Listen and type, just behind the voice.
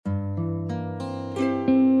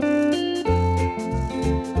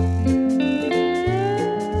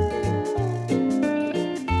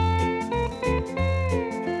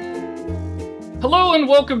Hello and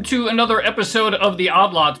welcome to another episode of the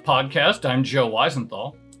Odd Lots podcast. I'm Joe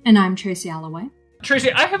Weisenthal. And I'm Tracy Alloway. Tracy,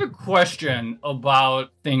 I have a question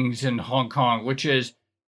about things in Hong Kong, which is,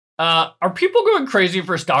 are people going crazy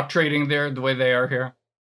for stock trading there the way they are here?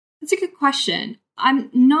 That's a good question. I'm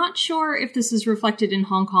not sure if this is reflected in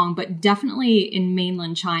Hong Kong, but definitely in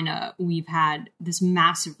mainland China, we've had this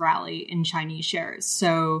massive rally in Chinese shares.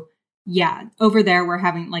 So yeah, over there, we're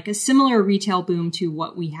having like a similar retail boom to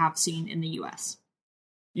what we have seen in the US.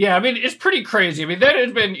 Yeah, I mean, it's pretty crazy. I mean, that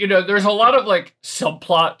has been, there's a lot of like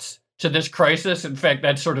subplots to this crisis. In fact,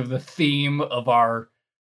 that's sort of the theme of our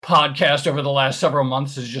podcast over the last several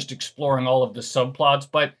months, is just exploring all of the subplots.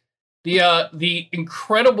 But the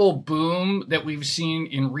incredible boom that we've seen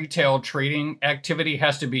in retail trading activity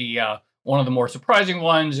has to be one of the more surprising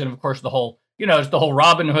ones. And of course, the whole, it's the whole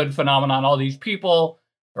Robinhood phenomenon. All these people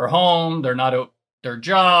are home, they're not at their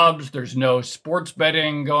jobs, there's no sports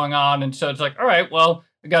betting going on. And so it's like, all right, well,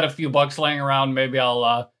 I got a few bucks laying around. Maybe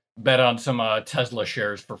I'll bet on some Tesla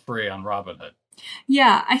shares for free on Robinhood.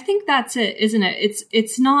 Yeah, I think that's it, isn't it?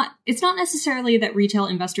 It's not necessarily that retail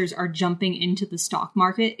investors are jumping into the stock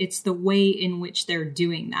market. It's the way in which they're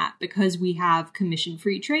doing that. Because we have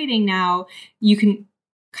commission-free trading now, you can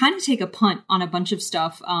kind of take a punt on a bunch of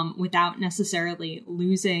stuff without necessarily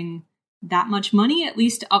losing that much money, at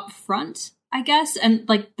least up front, I guess. And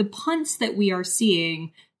like the punts that we are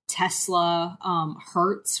seeing, Tesla,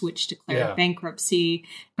 Hertz, which declared bankruptcy.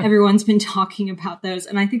 Everyone's been talking about those,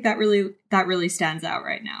 and I think that really stands out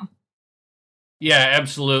right now. Yeah,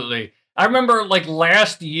 absolutely. I remember like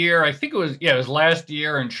last year, I think it was last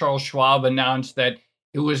year, and Charles Schwab announced that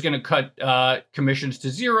it was going to cut commissions to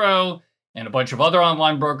zero, and a bunch of other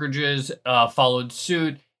online brokerages followed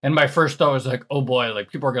suit. And my first thought was like, oh boy,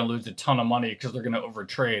 like people are going to lose a ton of money because they're going to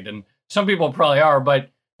overtrade, and some people probably are, but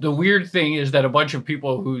the weird thing is that a bunch of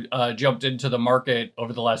people who jumped into the market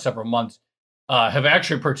over the last several months have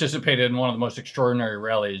actually participated in one of the most extraordinary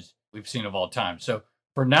rallies we've seen of all time. So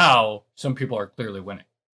for now, some people are clearly winning.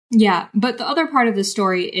 Yeah, but the other part of the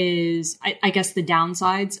story is, I guess, the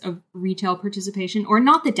downsides of retail participation, or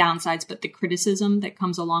not the downsides, but the criticism that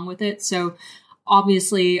comes along with it. So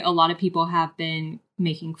obviously, a lot of people have been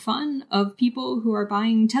making fun of people who are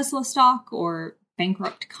buying Tesla stock or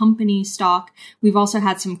bankrupt company stock. We've also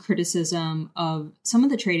had some criticism of some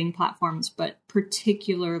of the trading platforms, but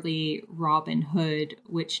particularly Robinhood,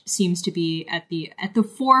 which seems to be at the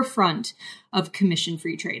forefront of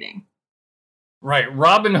commission-free trading. Right.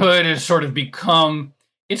 Robinhood has sort of become,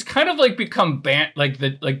 it's kind of like become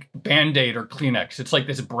Band-Aid or Kleenex. It's like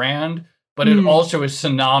this brand, but it also is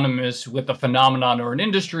synonymous with a phenomenon or an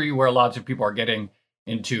industry where lots of people are getting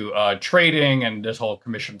into trading and this whole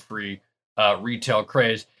commission-free retail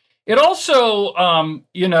craze. It also,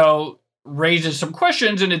 raises some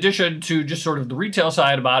questions in addition to just sort of the retail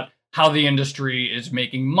side about how the industry is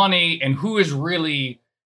making money and who is really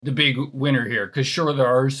the big winner here. Because sure, there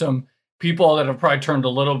are some people that have probably turned a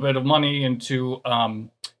little bit of money into,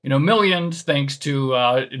 millions thanks to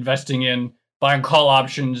investing in buying call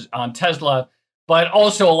options on Tesla. But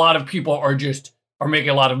also a lot of people are making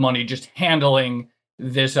a lot of money just handling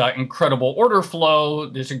this incredible order flow,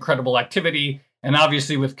 this incredible activity. And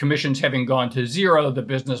obviously with commissions having gone to zero, the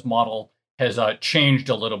business model has changed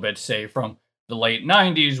a little bit, say from the late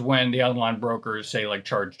 90s when the online brokers say like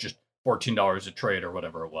charge just $14 a trade or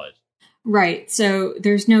whatever it was. Right. So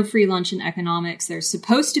there's no free lunch in economics. There's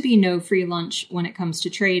supposed to be no free lunch when it comes to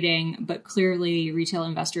trading, but clearly retail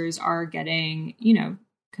investors are getting,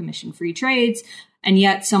 commission-free trades. And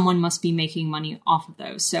yet someone must be making money off of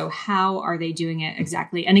those. So how are they doing it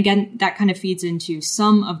exactly? And again, that kind of feeds into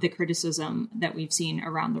some of the criticism that we've seen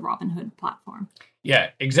around the Robinhood platform.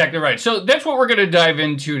 Yeah, exactly right. So that's what we're going to dive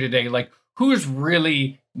into today. Like, who's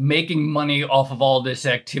really making money off of all this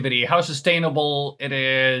activity, how sustainable it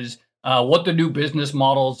is, what the new business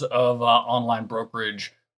models of online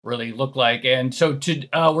brokerage really look like. And so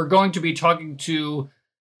we're going to be talking to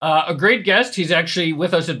a great guest. He's actually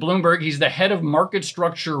with us at Bloomberg. He's the head of market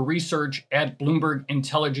structure research at Bloomberg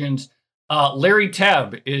Intelligence. Larry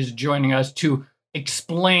Tabb is joining us to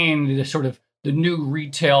explain the new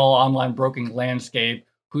retail online broking landscape,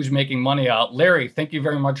 who's making money out. Larry, thank you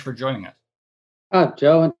very much for joining us.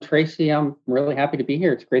 Joe and Tracy, I'm really happy to be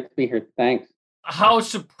here. It's great to be here. Thanks. How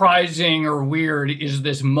surprising or weird is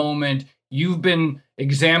this moment? You've been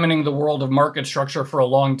examining the world of market structure for a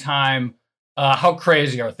long time. How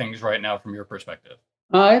crazy are things right now from your perspective?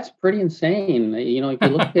 It's pretty insane.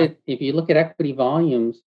 If you look at equity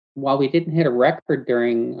volumes, while we didn't hit a record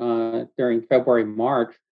during February,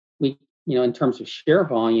 March, we in terms of share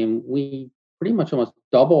volume, we pretty much almost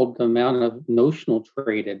doubled the amount of notional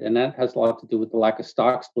traded, and that has a lot to do with the lack of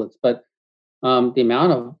stock splits. But the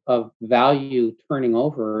amount of value turning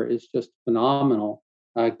over is just phenomenal,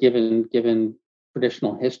 given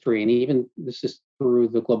traditional history, and even this is through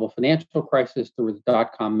the global financial crisis, through the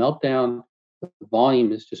dot-com meltdown. The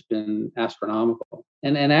volume has just been astronomical.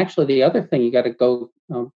 And actually, the other thing you got to go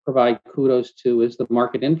provide kudos to is the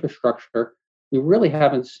market infrastructure. We really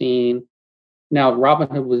haven't seen. Now,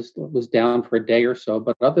 Robinhood was down for a day or so,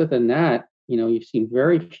 but other than that, you've seen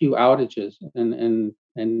very few outages,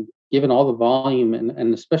 and given all the volume,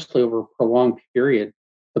 and especially over a prolonged period,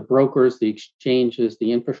 the brokers, the exchanges,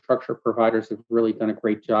 the infrastructure providers have really done a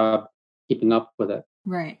great job keeping up with it.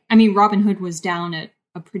 Right. I mean, Robinhood was down at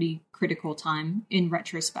a pretty critical time in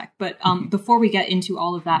retrospect. But before we get into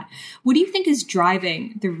all of that, what do you think is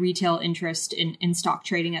driving the retail interest in stock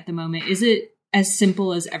trading at the moment? Is it as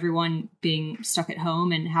simple as everyone being stuck at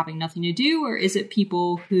home and having nothing to do? Or is it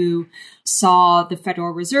people who saw the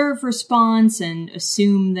Federal Reserve response and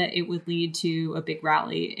assumed that it would lead to a big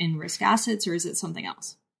rally in risk assets? Or is it something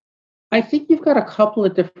else? I think you've got a couple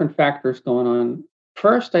of different factors going on.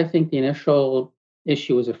 First, I think the initial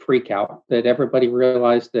issue was a freak out that everybody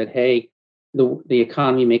realized that, hey, the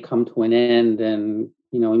economy may come to an end, and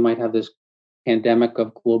we might have this pandemic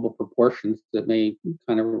of global proportions that may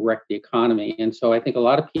kind of wreck the economy. And so I think a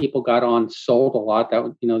lot of people got sold a lot.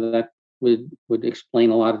 That would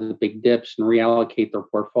explain a lot of the big dips and reallocate their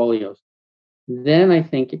portfolios. Then I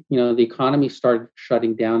think the economy started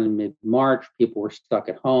shutting down in mid-March. People were stuck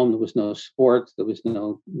at home. There was no sports. There was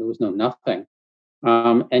no nothing.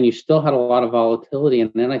 And you still had a lot of volatility.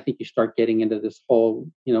 And then I think you start getting into this whole,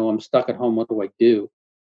 I'm stuck at home. What do I do?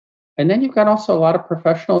 And then you've got also a lot of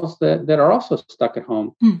professionals that are also stuck at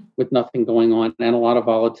home with nothing going on and a lot of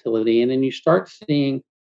volatility. And then you start seeing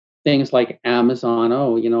things like Amazon.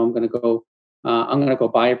 Oh, I'm going to go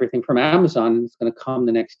buy everything from Amazon, and it's going to come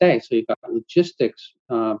the next day. So you've got logistics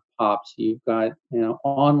pops. You've got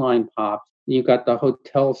online pops. You've got the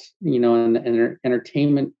hotels, and the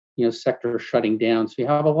entertainment sector shutting down. So you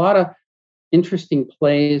have a lot of interesting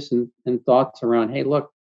plays and thoughts around, hey, look,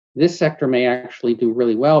 this sector may actually do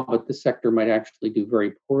really well, but this sector might actually do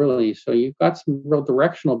very poorly. So you've got some real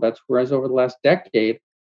directional bets, whereas over the last decade,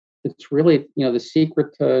 it's really, the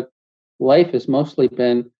secret to life has mostly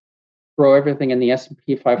been throw everything in the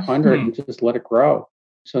S&P 500 and just let it grow.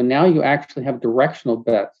 So now you actually have directional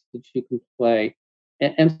bets that you can play.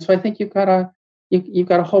 And so I think you've got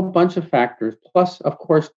a whole bunch of factors. Plus, of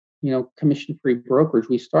course, commission-free brokerage.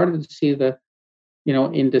 We started to see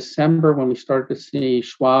in December, when we started to see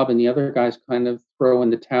Schwab and the other guys kind of throw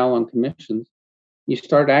in the towel on commissions, you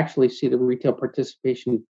start to actually see the retail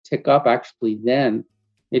participation tick up actually then.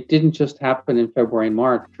 It didn't just happen in February and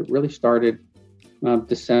March. It really started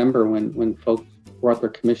December when folks brought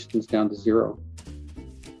their commissions down to zero.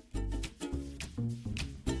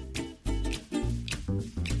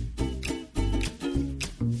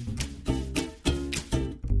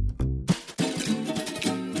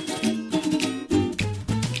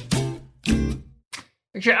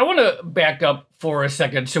 Actually, I want to back up for a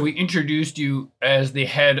second. So we introduced you as the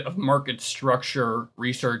head of market structure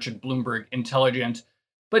research at Bloomberg Intelligence.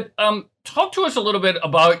 But talk to us a little bit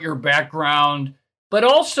about your background, but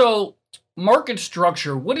also market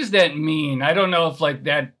structure. What does that mean? I don't know if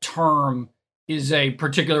that term is a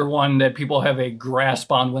particular one that people have a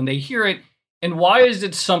grasp on when they hear it. And why is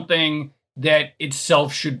it something that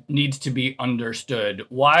itself needs to be understood?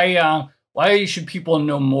 Why should people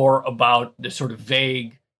know more about this sort of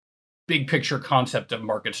vague, big picture concept of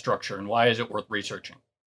market structure, and why is it worth researching?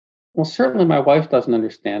 Well, certainly my wife doesn't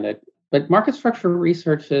understand it, but market structure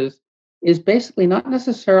research is basically not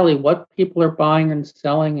necessarily what people are buying and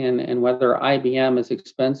selling and whether IBM is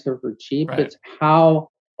expensive or cheap. Right. It's how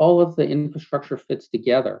all of the infrastructure fits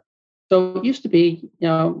together. So it used to be,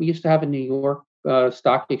 we used to have a New York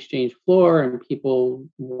stock exchange floor, and people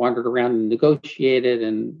wandered around and negotiated,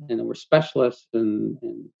 and there were specialists and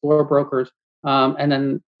floor brokers. And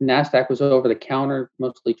then NASDAQ was over the counter,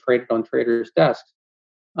 mostly traded on traders' desks.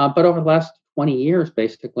 But over the last 20 years,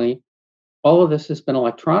 basically, all of this has been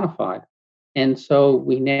electronified. And so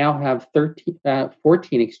we now have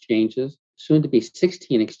 14 exchanges, soon to be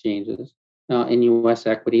 16 exchanges in U.S.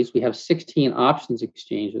 equities. We have 16 options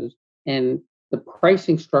exchanges. And the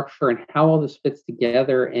pricing structure and how all this fits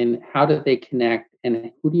together and how do they connect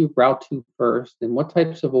and who do you route to first and what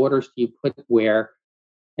types of orders do you put where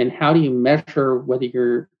and how do you measure whether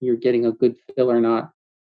you're getting a good fill or not.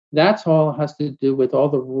 That's all has to do with all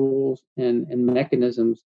the rules and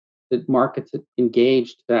mechanisms that markets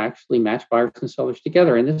engage to actually match buyers and sellers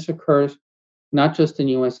together. And this occurs not just in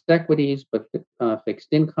U.S. equities, but fixed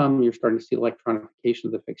income. You're starting to see electronification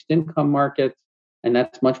of the fixed income markets, and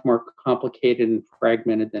that's much more complicated and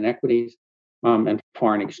fragmented than equities and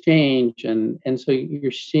foreign exchange. And so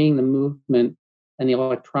you're seeing the movement and the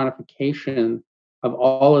electronification of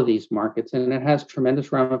all of these markets, and it has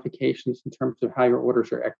tremendous ramifications in terms of how your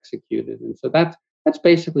orders are executed. And so that's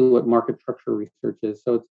basically what market structure research is.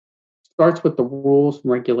 So it starts with the rules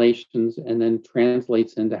and regulations and then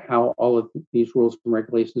translates into how all of these rules and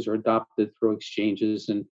regulations are adopted through exchanges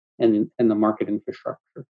and the market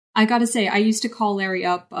infrastructure. I got to say, I used to call Larry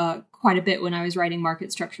up quite a bit when I was writing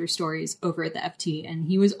market structure stories over at the FT, and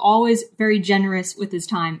he was always very generous with his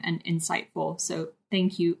time and insightful. So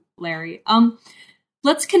thank you, Larry.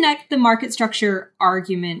 Let's connect the market structure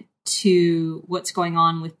argument to what's going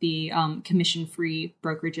on with the commission-free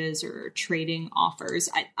brokerages or trading offers.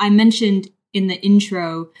 I mentioned in the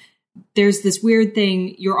intro, there's this weird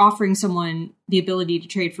thing. You're offering someone the ability to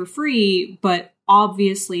trade for free, but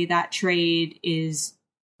obviously that trade is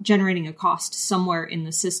generating a cost somewhere in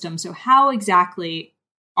the system. So how exactly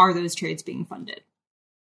are those trades being funded?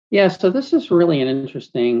 Yeah, so this is really an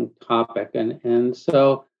interesting topic. And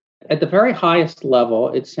so at the very highest level,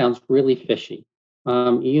 it sounds really fishy.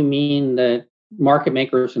 You mean that market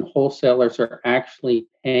makers and wholesalers are actually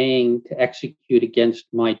paying to execute against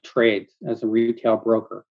my trades as a retail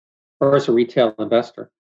broker or as a retail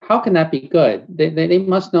investor. How can that be good? They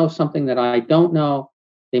must know something that I don't know.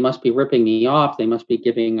 They must be ripping me off. They must be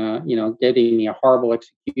giving me a horrible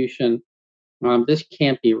execution. This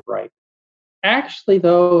can't be right. Actually,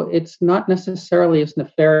 though, it's not necessarily as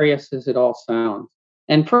nefarious as it all sounds.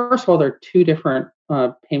 And first of all, there are two different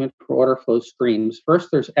payment for order flow streams. First,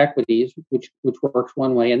 there's equities, which works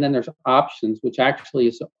one way, and then there's options, which actually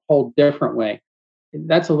is a whole different way.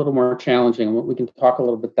 That's a little more challenging. We can talk a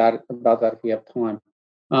little bit about that if we have time.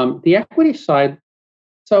 The equity side.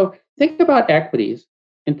 So think about equities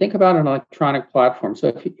and think about an electronic platform. So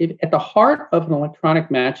if at the heart of an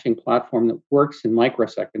electronic matching platform that works in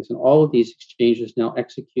microseconds, and all of these exchanges now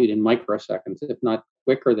execute in microseconds, if not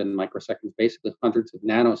quicker than microseconds, basically hundreds of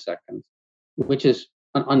nanoseconds, which is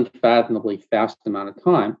an unfathomably fast amount of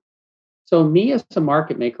time. So me as a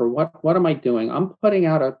market maker, what am I doing? I'm putting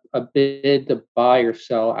out a bid to buy or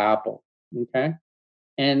sell Apple. Okay.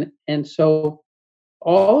 And so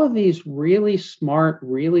all of these really smart,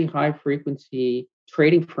 really high frequency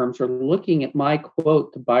trading firms are looking at my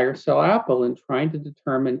quote to buy or sell Apple and trying to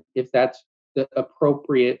determine if that's the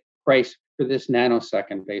appropriate price for this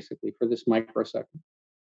nanosecond, basically, for this microsecond.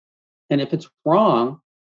 And if it's wrong,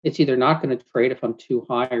 it's either not going to trade if I'm too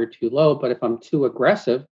high or too low, but if I'm too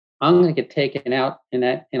aggressive, I'm going to get taken out in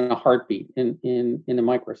a heartbeat, in a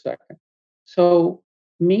microsecond. So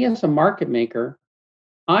me as a market maker,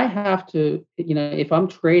 I have to, if I'm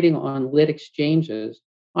trading on lit exchanges,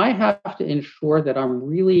 I have to ensure that I'm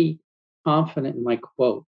really confident in my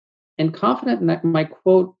quote, and confident in my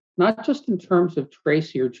quote, not just in terms of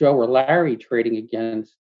Tracy or Joe or Larry trading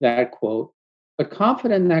against that quote, but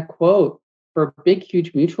confident in that quote for big,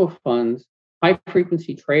 huge mutual funds, high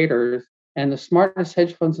frequency traders, and the smartest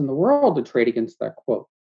hedge funds in the world to trade against that quote.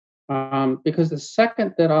 Because the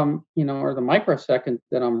second that I'm, or the microsecond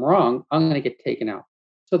that I'm wrong, I'm going to get taken out.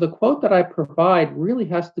 So the quote that I provide really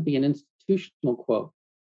has to be an institutional quote,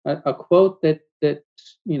 a quote that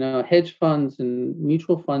hedge funds and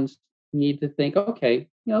mutual funds need to think, okay,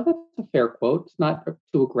 that's a fair quote. It's not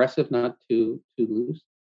too aggressive, not too loose.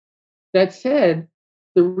 That said,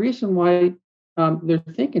 the reason why they're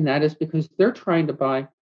thinking that is because they're trying to buy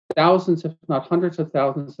thousands, if not hundreds of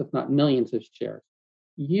thousands, if not millions of shares.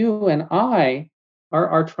 You and I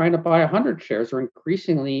are trying to buy 100 shares or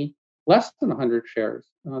increasingly less than 100 shares.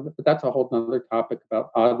 But that's a whole other topic about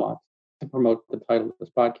odd lots to promote the title of this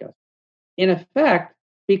podcast. In effect,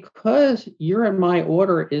 because your and my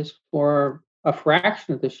order is for a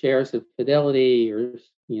fraction of the shares of Fidelity or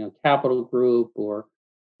Capital Group or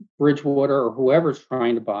Bridgewater or whoever's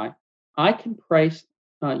trying to buy, I can price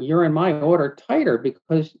your and my order tighter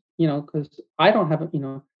because I don't have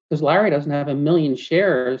because Larry doesn't have 1 million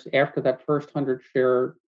shares after that first 100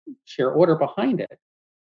 share order behind it.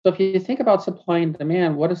 So if you think about supply and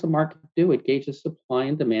demand, what does the market do? It gauges supply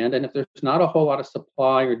and demand. And if there's not a whole lot of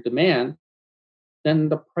supply or demand, then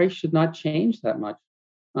the price should not change that much.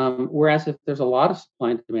 Whereas if there's a lot of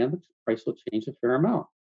supply and demand, the price will change a fair amount.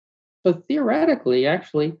 So theoretically,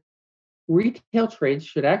 actually, retail trades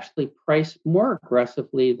should actually price more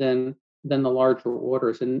aggressively than the larger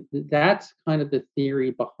orders. And that's kind of the theory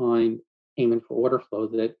behind payment for order flow,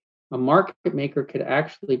 that a market maker could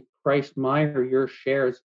actually price my or your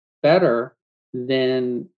shares better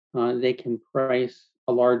than they can price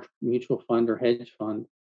a large mutual fund or hedge fund.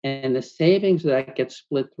 And the savings that gets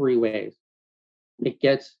split three ways. It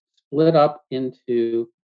gets split up into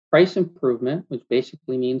price improvement, which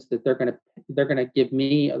basically means that they're gonna give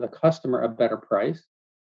me, the customer, a better price.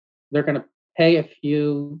 They're gonna pay a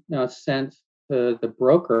few cents to the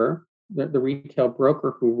broker, the retail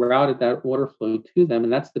broker who routed that order flow to them,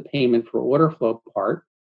 and that's the payment for order flow part.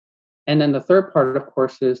 And then the third part, of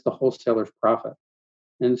course, is the wholesaler's profit.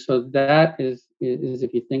 And so that is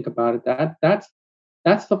if you think about it,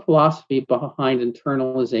 that's the philosophy behind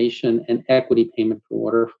internalization and equity payment for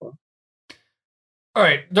order flow. All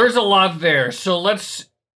right, there's a lot there. So let's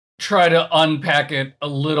try to unpack it a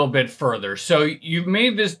little bit further. So you've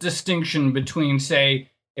made this distinction between, say,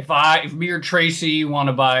 if me or Tracy want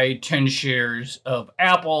to buy 10 shares of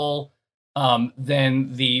Apple,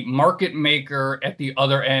 then the market maker at the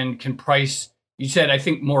other end can price, you said, I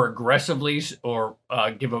think, more aggressively, or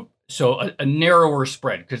give a narrower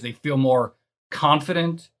spread because they feel more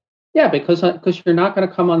confident. Yeah, because you're not going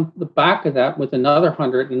to come on the back of that with another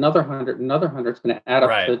 100, another 100, another 100. It's going to add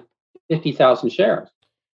up to 50,000 shares.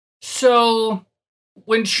 So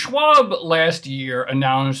when Schwab last year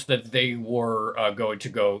announced that they were going to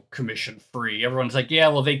go commission free, everyone's like, yeah,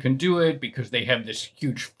 well, they can do it because they have this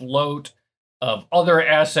huge float of other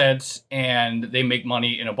assets and they make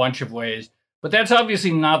money in a bunch of ways. But that's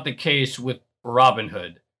obviously not the case with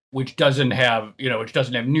Robinhood, which doesn't have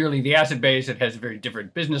nearly the asset base. It has a very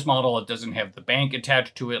different business model. It doesn't have the bank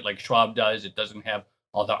attached to it like Schwab does. It doesn't have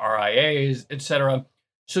all the RIAs, etc.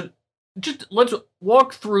 So just let's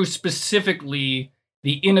walk through specifically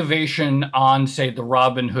the innovation on, say, the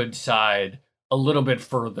Robinhood side a little bit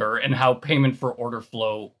further and how payment for order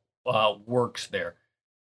flow works there.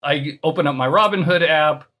 I open up my Robinhood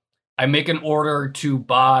app. I make an order to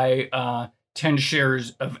buy 10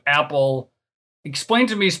 shares of Apple. Explain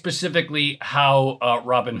to me specifically how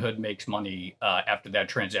Robinhood makes money after that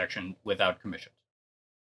transaction without commissions.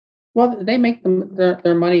 Well, they make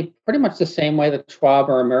their money pretty much the same way that Schwab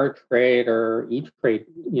or Ameritrade or E-Trade,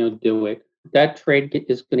 do it. That trade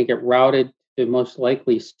is going to get routed to most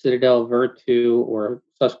likely Citadel, Virtu, or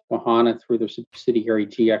Susquehanna through their subsidiary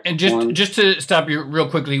GX1. And just to stop you real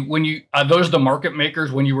quickly, when you are those the market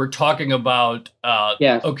makers? When you were talking about,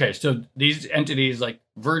 yes. Okay, so these entities like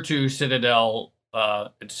Virtu, Citadel,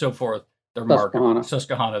 and so forth, they're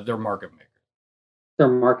Susquehanna, they're market makers. They're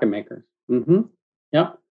market makers. Mm-hmm.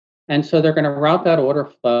 Yep. And so they're going to route that order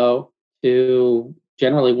flow to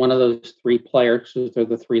generally one of those three players, because they're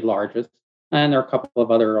the three largest. And there are a couple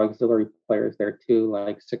of other auxiliary players there too,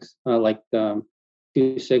 like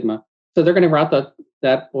Two Sigma. So they're going to route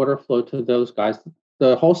that order flow to those guys.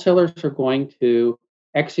 The wholesalers are going to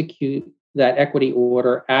execute that equity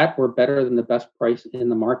order at or better than the best price in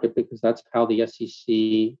the market, because that's how the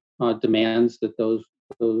SEC demands that those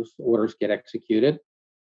orders get executed.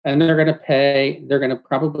 And they're going to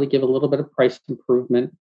probably give a little bit of price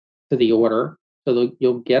improvement to the order. So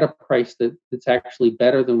you'll get a price that's actually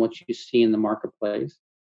better than what you see in the marketplace.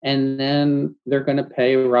 And then they're going to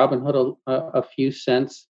pay Robinhood a few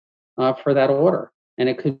cents for that order. And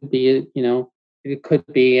it could be,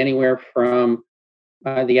 anywhere from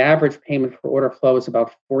the average payment for order flow is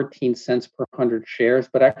about 14 cents per 100 shares,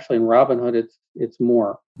 but actually in Robinhood it's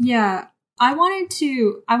more. Yeah, I wanted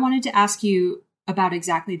to ask you about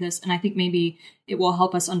exactly this, and I think maybe it will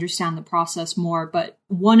help us understand the process more. But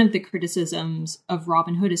one of the criticisms of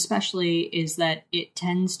Robinhood especially is that it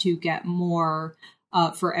tends to get more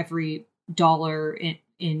for every dollar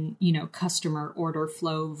in customer order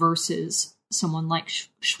flow versus someone like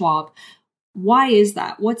Schwab. Why is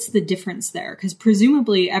that? What's the difference there? Because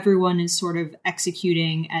presumably everyone is sort of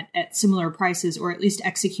executing at similar prices, or at least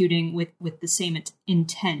executing with the same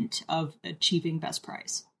intent of achieving best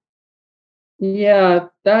price. Yeah,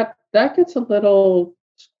 that gets a little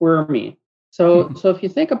squirmy. So if you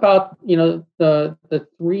think about the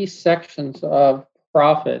three sections of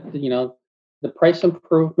profit, the price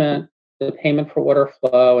improvement, the payment for order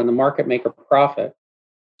flow, and the market maker profit.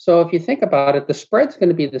 So if you think about it, the spread's going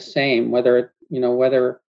to be the same, whether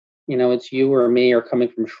it's you or me, or coming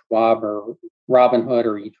from Schwab or Robinhood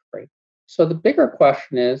or E-Trade. So the bigger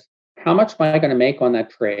question is, how much am I going to make on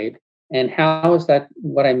that trade? And how is that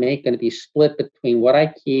what I make going to be split between what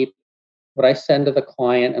I keep, what I send to the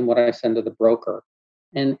client, and what I send to the broker?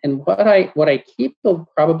 And what I keep will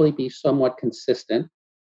probably be somewhat consistent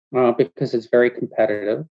because it's very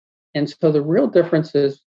competitive. And so the real difference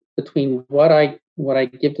is between what I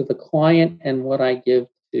give to the client and what I give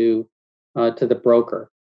to the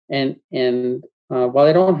broker. And while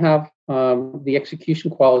I don't have the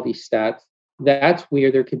execution quality stats, that's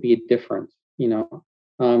where there could be a difference.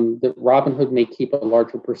 that Robinhood may keep a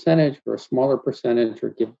larger percentage or a smaller percentage, or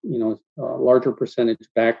give a larger percentage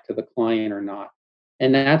back to the client or not.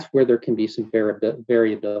 And that's where there can be some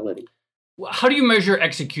variability. How do you measure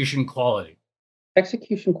execution quality?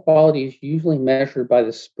 Execution quality is usually measured by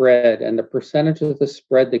the spread and the percentage of the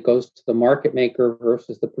spread that goes to the market maker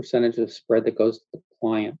versus the percentage of spread that goes to the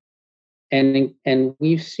client. And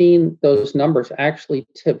we've seen those numbers actually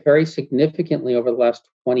tip very significantly over the last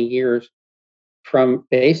 20 years, from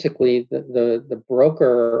basically the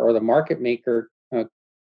broker or the market maker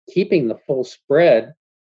keeping the full spread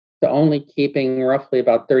to only keeping roughly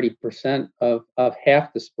about 30% of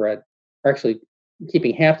half the spread, or actually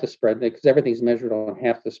keeping half the spread, because everything's measured on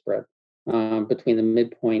half the spread between the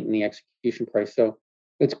midpoint and the execution price. So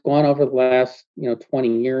it's gone over the last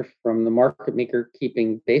 20 years from the market maker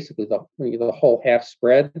keeping basically the whole half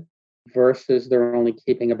spread versus they're only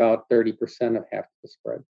keeping about 30% of half the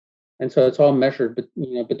spread. And so it's all measured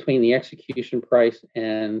between the execution price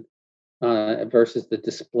and versus the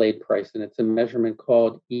displayed price, and it's a measurement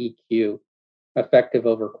called EQ, effective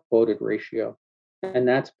over quoted ratio, and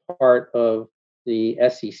that's part of the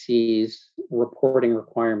SEC's reporting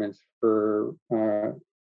requirements for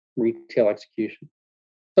retail execution.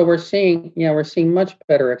 So we're seeing much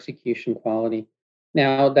better execution quality.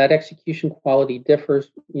 Now that execution quality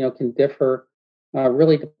can differ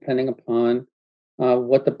really depending upon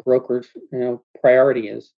what the broker's priority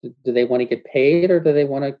is. Do they want to get paid, or do they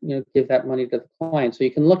want to give that money to the client? So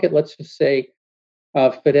you can look at, let's just say,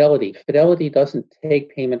 Fidelity. Fidelity doesn't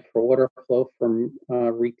take payment for order flow from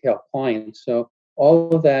retail clients. So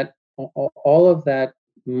all of that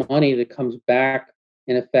money that comes back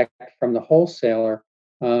in effect from the wholesaler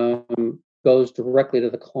goes directly to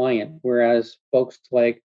the client, whereas folks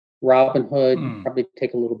like Robinhood probably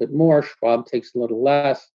take a little bit more. Schwab takes a little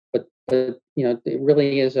less. But it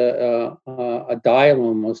really is a dial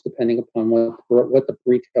almost, depending upon what the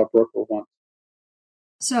retail broker wants.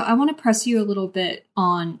 So I want to press you a little bit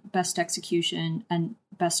on best execution and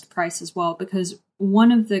best price as well, because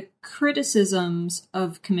one of the criticisms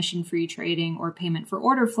of commission-free trading or payment for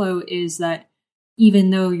order flow is that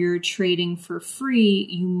even though you're trading for free,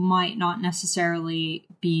 you might not necessarily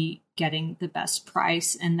be getting the best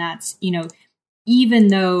price. And that's, even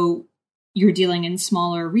though you're dealing in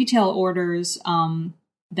smaller retail orders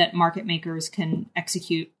that market makers can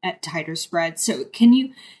execute at tighter spreads. So can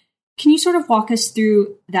you sort of walk us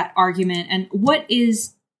through that argument, and what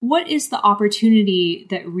is the opportunity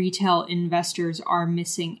that retail investors are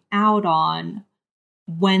missing out on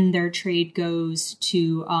when their trade goes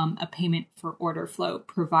to a payment for order flow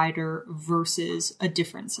provider versus a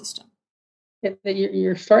different system?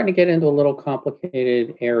 You're starting to get into a little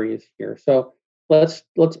complicated areas here. So let's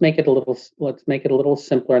make it a little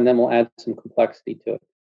simpler, and then we'll add some complexity to it.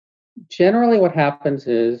 Generally, what happens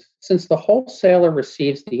is, since the wholesaler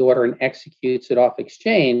receives the order and executes it off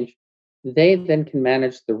exchange, they then can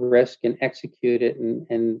manage the risk and execute it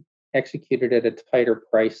and execute it at a tighter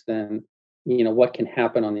price than what can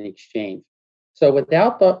happen on the exchange. So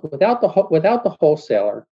without the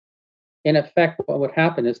wholesaler, in effect, what would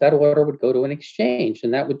happen is that order would go to an exchange,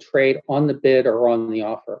 and that would trade on the bid or on the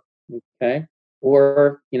offer. Okay.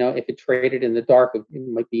 Or, if it traded in the dark, it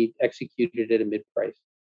might be executed at a mid price.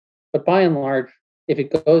 But by and large, if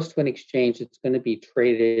it goes to an exchange, it's going to be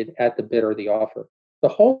traded at the bid or the offer. The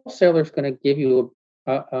wholesaler is going to give you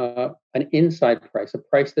an inside price, a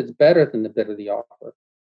price that's better than the bid or the offer.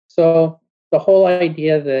 So the whole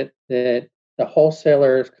idea that the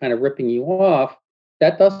wholesaler is kind of ripping you off,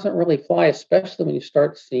 that doesn't really fly, especially when you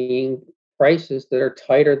start seeing prices that are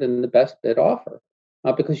tighter than the best bid offer.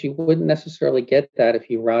 Because you wouldn't necessarily get that if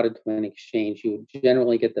you routed to an exchange. You would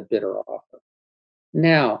generally get the bid or offer.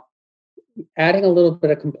 Now, adding a little bit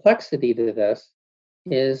of complexity to this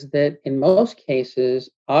is that in most cases,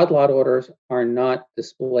 odd lot orders are not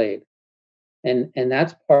displayed. And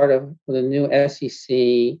that's part of the new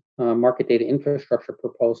SEC market data infrastructure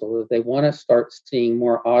proposal, that they want to start seeing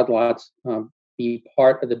more odd lots be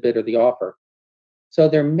part of the bid or the offer. So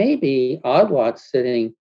there may be odd lots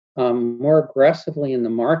sitting more aggressively in the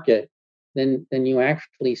market than you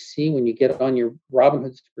actually see when you get on your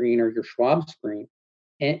Robinhood screen or your Schwab screen.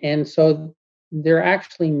 And so there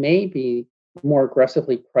actually may be more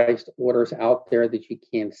aggressively priced orders out there that you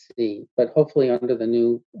can't see. But hopefully under the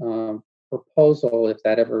new proposal, if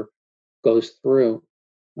that ever goes through,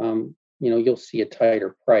 you'll see a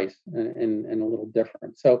tighter price and a little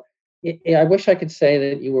different. So I wish I could say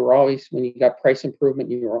that you were always, when you got price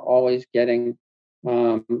improvement, you were always getting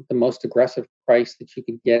the most aggressive price that you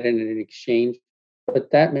could get in an exchange.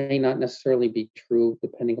 But that may not necessarily be true,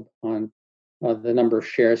 depending upon the number of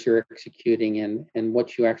shares you're executing and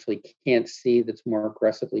what you actually can't see that's more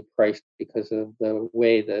aggressively priced because of the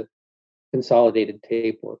way the consolidated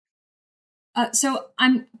tape works. So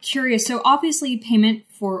I'm curious. So obviously, payment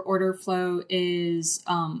for order flow is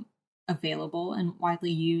available and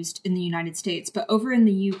widely used in the United States, but over in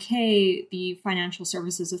the UK, the Financial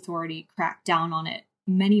Services Authority cracked down on it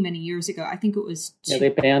many, many years ago. I think it was they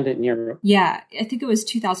banned it in Europe. Yeah, I think it was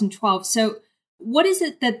 2012. So what is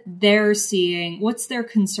it that they're seeing? What's their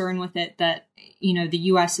concern with it that the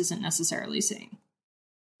US isn't necessarily seeing?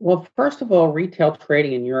 Well, first of all, retail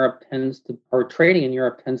trading in Europe tends to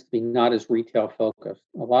be not as retail focused.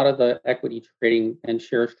 A lot of the equity trading and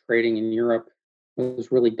shares trading in Europe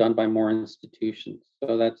was really done by more institutions.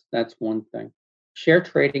 So that's one thing. Share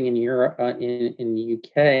trading in Europe, in the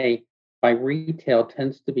UK, by retail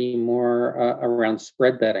tends to be more around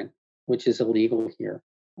spread betting, which is illegal here.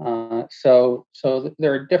 So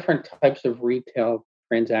there are different types of retail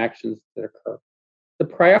transactions that occur. The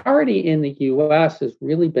priority in the US has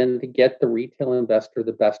really been to get the retail investor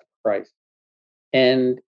the best price.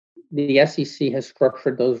 And the SEC has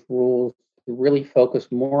structured those rules to really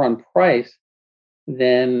focus more on price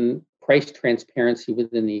than price transparency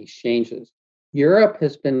within the exchanges. Europe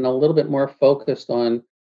has been a little bit more focused on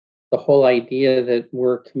the whole idea that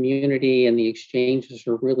we're a community and the exchanges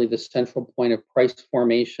are really the central point of price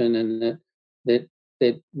formation, and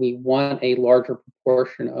that we want a larger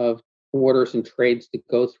proportion of orders and trades to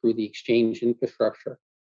go through the exchange infrastructure.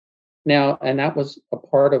 Now, and that was a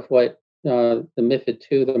part of what the MiFID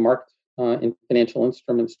II, the Market in Financial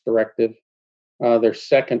Instruments Directive, their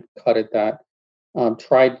second cut at that,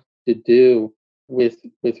 tried to do with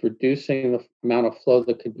reducing the amount of flow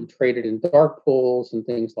that could be traded in dark pools and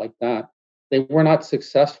things like that. They were not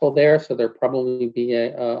successful there, so there'll probably be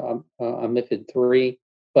a MiFID III,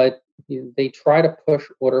 but they try to push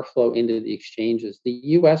order flow into the exchanges. The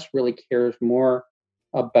U.S. really cares more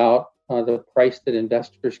about the price that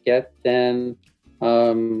investors get than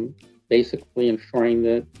basically ensuring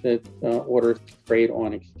that orders trade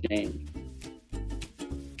on exchange.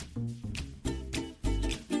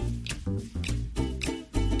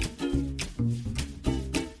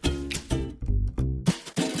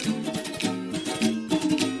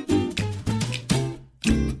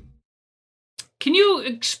 Can you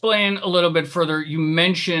explain a little bit further? You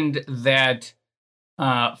mentioned that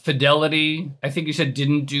Fidelity, I think you said,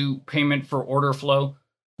 didn't do payment for order flow.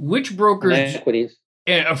 Which brokers equities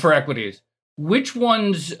for equities? Which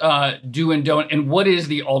ones do and don't? And what is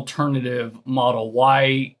the alternative model?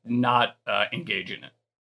 Why not engage in it?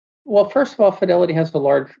 Well, first of all, Fidelity has a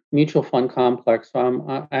large mutual fund complex.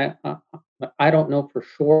 I don't know for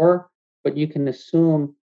sure, but you can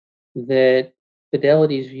assume that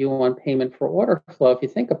Fidelity's view on payment for order flow, if you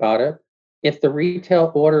think about it, if the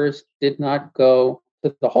retail orders did not go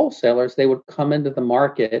to the wholesalers, they would come into the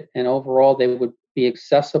market, and overall they would be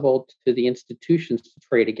accessible to the institutions to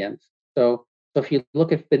trade against. So if you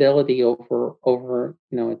look at Fidelity over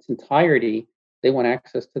its entirety, they want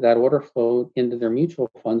access to that order flow into their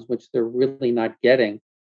mutual funds, which they're really not getting.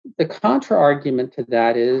 The contra argument to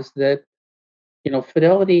that is that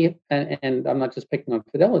Fidelity, and I'm not just picking on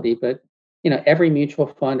Fidelity, but every mutual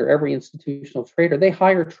fund or every institutional trader, they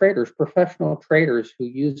hire traders, professional traders who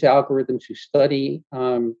use algorithms, who study,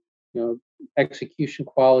 execution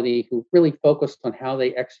quality, who really focus on how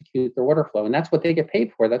they execute their order flow, and that's what they get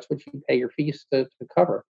paid for. That's what you pay your fees to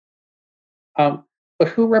cover. But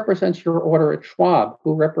who represents your order at Schwab?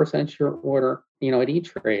 Who represents your order, at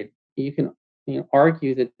E-Trade? You can,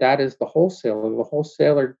 argue that is the wholesaler. The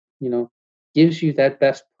wholesaler, gives you that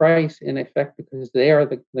best price in effect because they are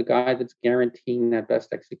the guy that's guaranteeing that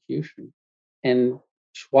best execution. And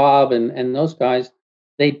Schwab and those guys,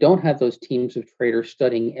 they don't have those teams of traders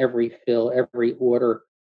studying every fill, every order,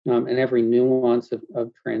 and every nuance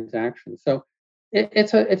of transactions. So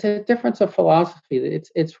it's a difference of philosophy.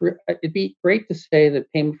 It'd be great to say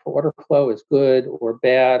that payment for order flow is good or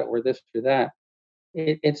bad or this or that.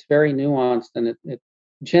 It's very nuanced, and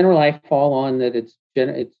generally I fall on that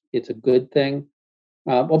it's a good thing.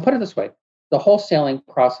 Well, put it this way: the wholesaling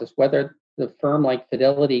process, whether the firm like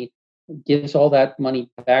Fidelity gives all that money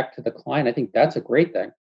back to the client, I think that's a great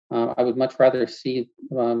thing. I would much rather see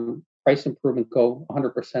price improvement go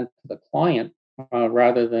 100% to the client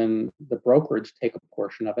rather than the brokerage take a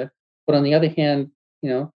portion of it. But on the other hand,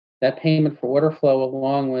 that payment for order flow,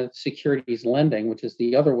 along with securities lending, which is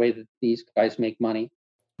the other way that these guys make money,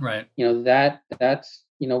 right? That's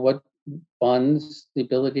what funds the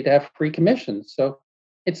ability to have free commissions. So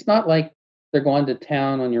it's not like they're going to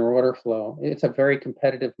town on your order flow. It's a very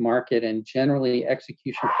competitive market, and generally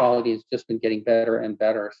execution quality has just been getting better and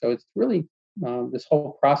better. So it's really this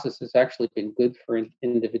whole process has actually been good for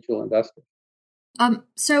individual investors.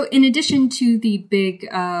 So in addition to the big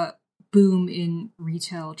boom in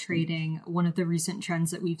retail trading, one of the recent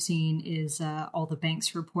trends that we've seen is all the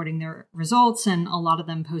banks reporting their results and a lot of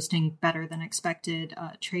them posting better than expected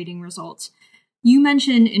trading results. You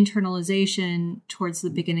mentioned internalization towards the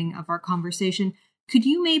beginning of our conversation. Could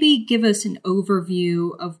you maybe give us an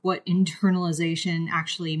overview of what internalization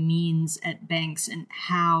actually means at banks and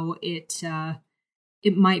how it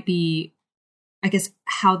might be, I guess,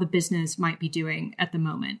 how the business might be doing at the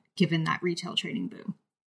moment, given that retail trading boom?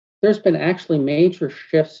 There's been actually major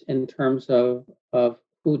shifts in terms of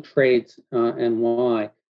who trades and why.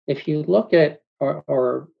 If you look at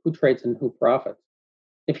or who trades and who profits,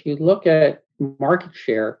 if you look at market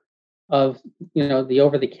share of the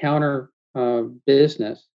over-the-counter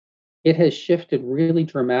business, it has shifted really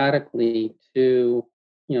dramatically to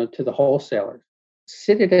the wholesalers.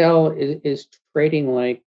 Citadel is trading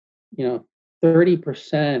like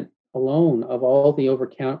 30% alone of all the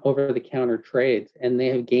over-the-counter trades, and they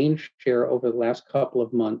have gained share over the last couple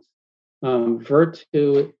of months.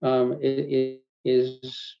 Virtu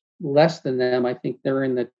is less than them. I think they're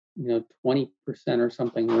in the 20% or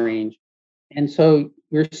something range. And so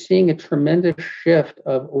you're seeing a tremendous shift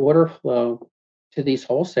of order flow to these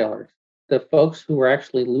wholesalers. The folks who are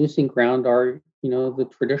actually losing ground are, the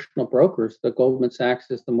traditional brokers, the Goldman Sachs,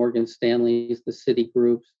 the Morgan Stanleys, the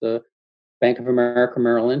Citigroups, the Bank of America,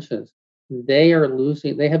 Merrill Lynch's. They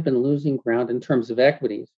have been losing ground in terms of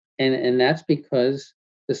equities. And that's because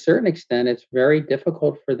to a certain extent, it's very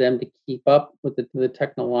difficult for them to keep up with the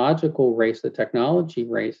technological race, the technology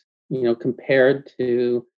race, compared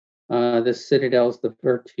to the Citadels, the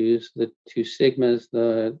Virtus, the Two Sigmas,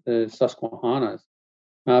 the Susquehannas.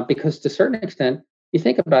 Because to a certain extent, you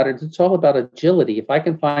think about it, it's all about agility. If I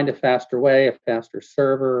can find a faster way, a faster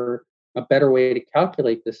server, a better way to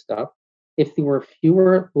calculate this stuff, if there were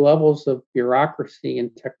fewer levels of bureaucracy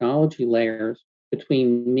and technology layers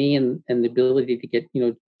between me and the ability to get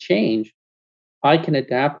change, I can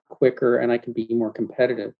adapt quicker and I can be more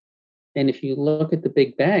competitive. And if you look at the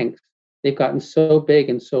big banks, they've gotten so big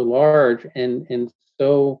and so large and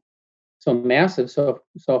so massive. So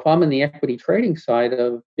if I'm in the equity trading side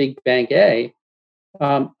of big bank A,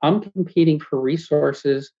 I'm competing for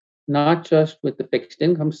resources not just with the fixed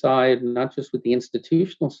income side, not just with the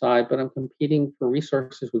institutional side, but I'm competing for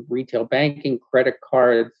resources with retail banking, credit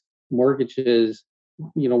cards, mortgages,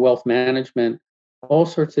 wealth management, all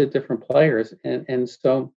sorts of different players. And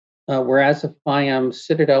so whereas if I am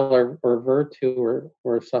Citadel or Virtu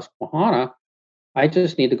or Susquehanna, I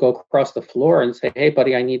just need to go across the floor and say, "Hey,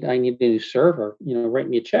 buddy, I need a new server. Write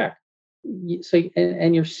me a check." So,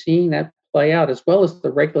 and you're seeing that play out, as well as the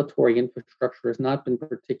regulatory infrastructure has not been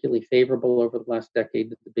particularly favorable over the last decade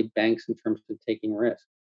to the big banks in terms of taking risks.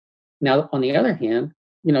 Now, on the other hand,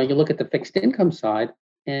 you look at the fixed income side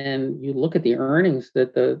and you look at the earnings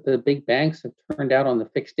that the big banks have turned out on the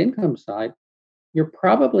fixed income side, you're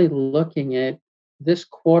probably looking at this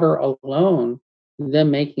quarter alone, them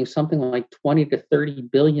making something like $20 to $30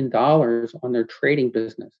 billion on their trading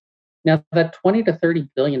business. Now, that $20 to $30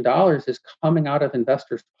 billion is coming out of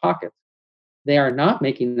investors' pockets. They are not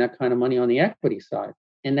making that kind of money on the equity side.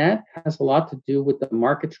 And that has a lot to do with the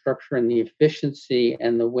market structure and the efficiency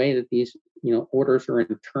and the way that these orders are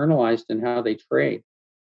internalized and how they trade.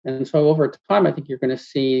 And so over time, I think you're going to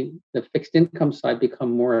see the fixed income side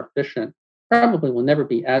become more efficient. Probably will never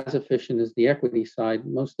be as efficient as the equity side,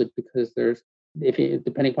 mostly because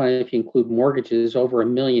depending upon if you include mortgages, over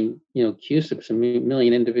 1 million, CUSIPs, 1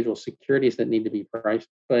 million individual securities that need to be priced,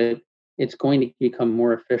 but it's going to become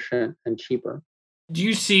more efficient and cheaper. Do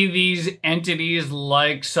you see these entities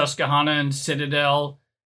like Susquehanna and Citadel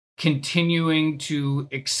continuing to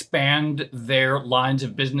expand their lines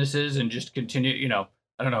of businesses and just continue,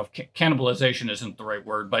 I don't know if cannibalization isn't the right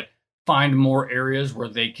word, but find more areas where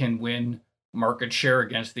they can win market share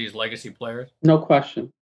against these legacy players? No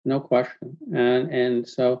question. And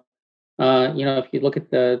so, if you look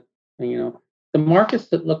at the markets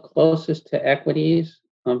that look closest to equities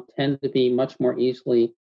tend to be much more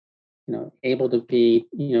easily, able to be,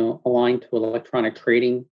 aligned to electronic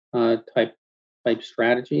trading type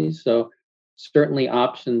strategies. So certainly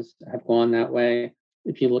options have gone that way.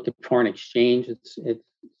 If you look at foreign exchange, it's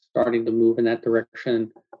starting to move in that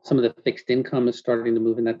direction. Some of the fixed income is starting to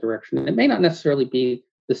move in that direction. It may not necessarily be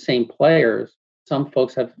the same players. Some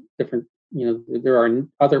folks have different, there are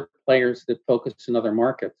other players that focus in other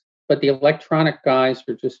markets. But the electronic guys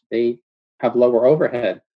they have lower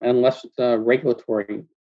overhead and less regulatory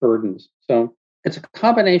burdens. So it's a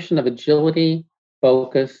combination of agility,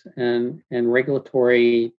 focus, and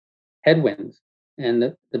regulatory headwinds, and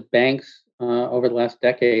the banks over the last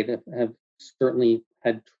decade have certainly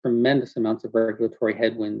had tremendous amounts of regulatory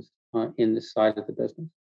headwinds in this side of the business.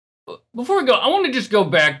 Before we go, I want to just go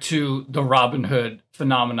back to the Robinhood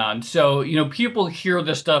phenomenon. So, people hear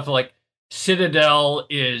this stuff like Citadel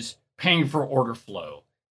is paying for order flow,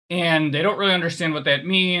 and they don't really understand what that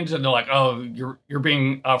means. And they're like, oh, you're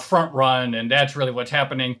being front run, and that's really what's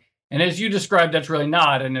happening. And as you described, that's really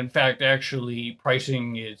not. And in fact, actually,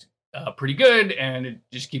 pricing is pretty good, and it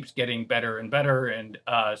just keeps getting better and better, and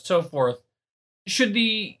so forth. Should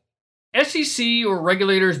the SEC or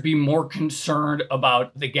regulators be more concerned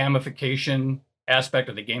about the gamification aspect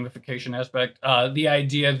or the gamification aspect? The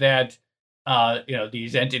idea that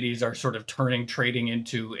these entities are sort of turning trading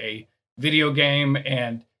into a video game,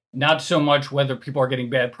 and not so much whether people are getting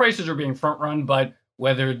bad prices or being front run, but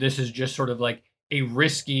whether this is just sort of like a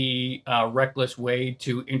risky, reckless way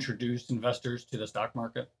to introduce investors to the stock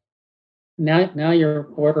market. Now you're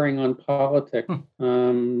bordering on politics.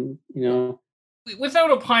 Without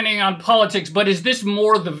opining on politics, but is this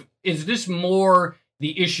more the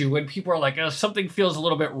issue when people are like, oh, something feels a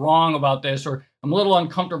little bit wrong about this, or I'm a little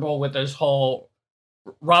uncomfortable with this whole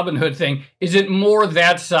Robinhood thing? Is it more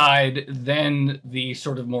that side than the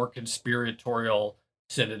sort of more conspiratorial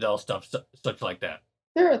Citadel stuff, such like that?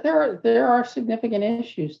 There are significant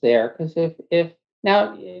issues there, because if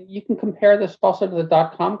now you can compare this also to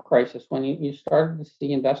the .com crisis, when you started to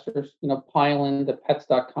see investors, pile into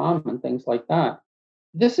pets.com and things like that.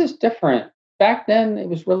 This is different. Back then, it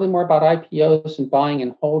was really more about IPOs and buying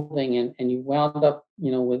and holding, and you wound up,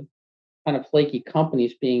 with kind of flaky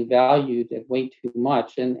companies being valued at way too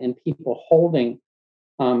much, and people holding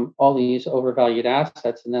all these overvalued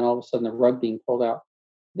assets, and then all of a sudden the rug being pulled out.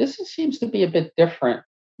 This seems to be a bit different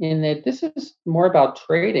in that this is more about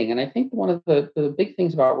trading. And I think one of the big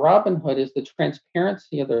things about Robinhood is the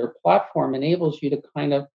transparency of their platform enables you to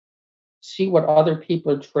kind of see what other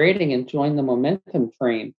people are trading and join the momentum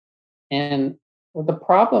train. And the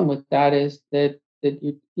problem with that is that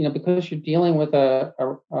because you're dealing with a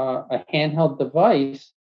handheld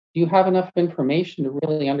device, you have enough information to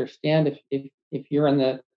really understand if you're in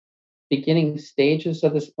the beginning stages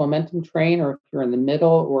of this momentum train, or if you're in the middle,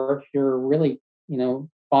 or if you're really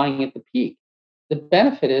buying at the peak. The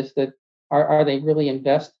benefit is that are they really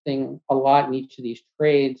investing a lot in each of these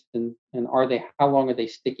trades, and how long are they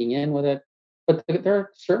sticking in with it? But there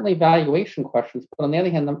are certainly valuation questions. But on the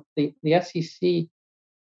other hand, the SEC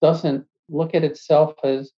doesn't look at itself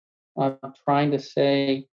as trying to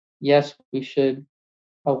say, yes, we should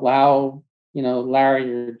allow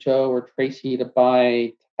Larry or Joe or Tracy to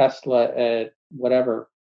buy Tesla at whatever.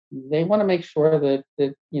 They want to make sure that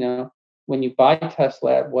when you buy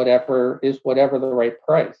Tesla at whatever the right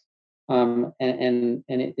price, and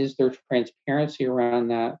is there transparency around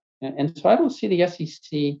that? And so I don't see the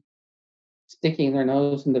SEC sticking their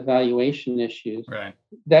nose in the valuation issues. Right.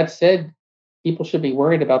 That said, people should be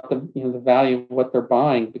worried about the value of what they're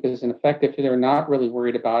buying, because in effect, if they're not really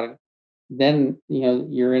worried about it, then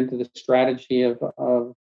you're into the strategy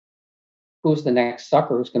of who's the next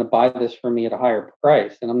sucker who's going to buy this for me at a higher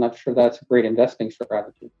price, and I'm not sure that's a great investing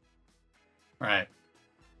strategy. Right.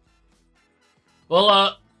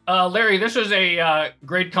 Well, Larry, this was a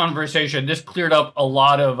great conversation. This cleared up a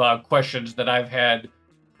lot of questions that I've had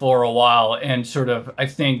for a while, and sort of, I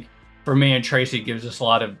think, for me and Tracy, gives us a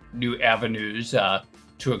lot of new avenues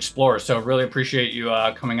to explore. So really appreciate you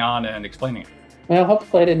coming on and explaining it. Well,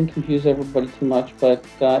 hopefully I didn't confuse everybody too much, but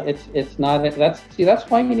it's not. That's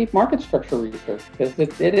why you need market structure research, because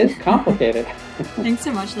it is complicated. Thanks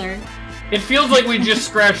so much, Larry. It feels like we just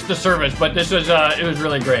scratched the surface, but this was it was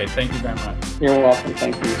really great. Thank you very much. You're welcome.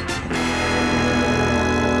 Thank you.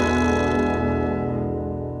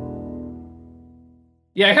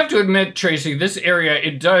 Yeah, I have to admit, Tracy, this area,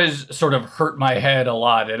 it does sort of hurt my head a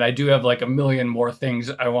lot, and I do have like a million more things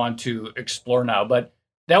I want to explore now, but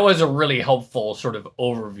that was a really helpful sort of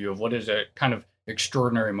overview of what is a kind of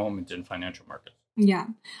extraordinary moment in financial markets. Yeah.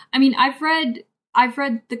 I mean, I've read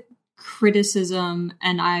the criticism,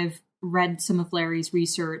 and I've read some of Larry's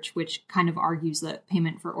research, which kind of argues that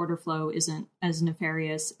payment for order flow isn't as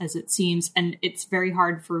nefarious as it seems. And it's very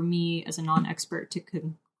hard for me as a non-expert to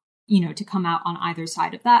come out on either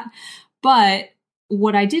side of that. But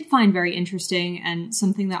what I did find very interesting, and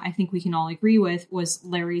something that I think we can all agree with, was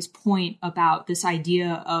Larry's point about this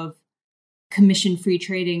idea of commission-free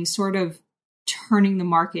trading sort of turning the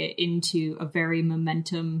market into a very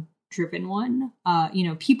momentum-driven one.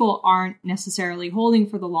 People aren't necessarily holding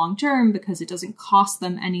for the long term because it doesn't cost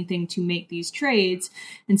them anything to make these trades.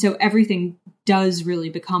 And so everything does really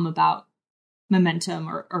become about momentum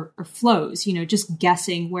or flows, just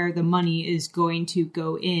guessing where the money is going to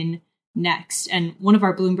go in next. And one of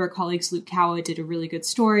our Bloomberg colleagues, Luke Cowa, did a really good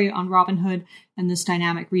story on Robinhood and this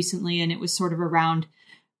dynamic recently. And it was sort of around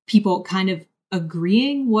people kind of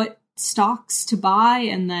agreeing what stocks to buy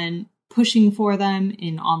and then pushing for them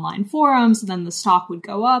in online forums. And then the stock would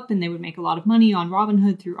go up and they would make a lot of money on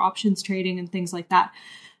Robinhood through options trading and things like that.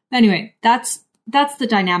 But anyway, that's the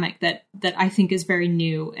dynamic that I think is very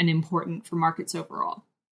new and important for markets overall.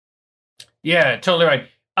 Yeah, totally right.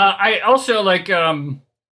 I also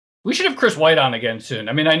we should have Chris White on again soon.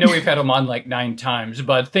 I mean, I know we've had him on like 9 times,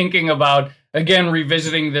 but thinking about, again,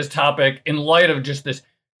 revisiting this topic in light of just this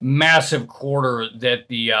massive quarter that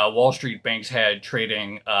the Wall Street banks had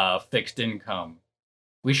trading fixed income,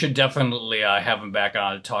 we should definitely have him back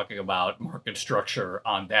on talking about market structure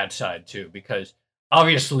on that side too, because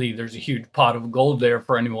obviously there's a huge pot of gold there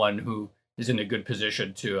for anyone who is in a good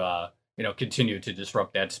position to continue to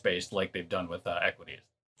disrupt that space like they've done with equities.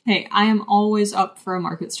 Hey, I am always up for a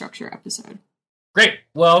market structure episode. Great.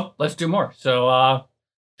 Well, let's do more. So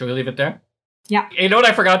should we leave it there? Yeah. You know what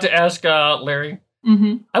I forgot to ask Larry?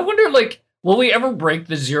 Mm-hmm. I wonder, will we ever break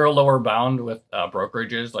the zero lower bound with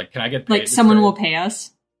brokerages? Can I get paid? Someone will pay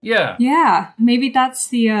us? Yeah. Yeah. Maybe that's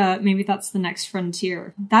the next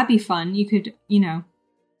frontier. That'd be fun. You could,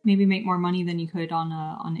 maybe make more money than you could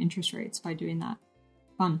on interest rates by doing that.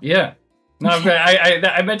 Fun. Yeah. No,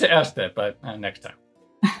 I meant to ask that, but next time.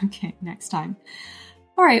 Okay, next time.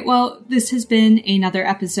 All right, well, this has been another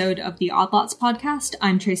episode of the Odd Lots podcast.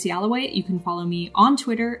 I'm Tracy Alloway. You can follow me on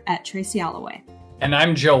Twitter at Tracy Alloway. And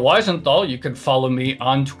I'm Joe Weisenthal. You can follow me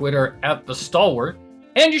on Twitter at The Stalwart.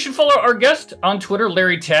 And you should follow our guest on Twitter,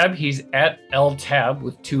 Larry Tabb. He's at LTabb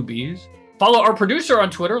with 2 B's. Follow our producer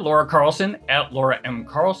on Twitter, Laura Carlson, at Laura M.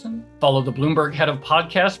 Carlson. Follow the Bloomberg head of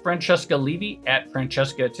podcast, Francesca Levy, at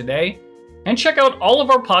Francesca Today. And check out all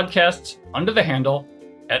of our podcasts under the handle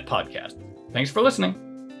 @podcast. Thanks for listening.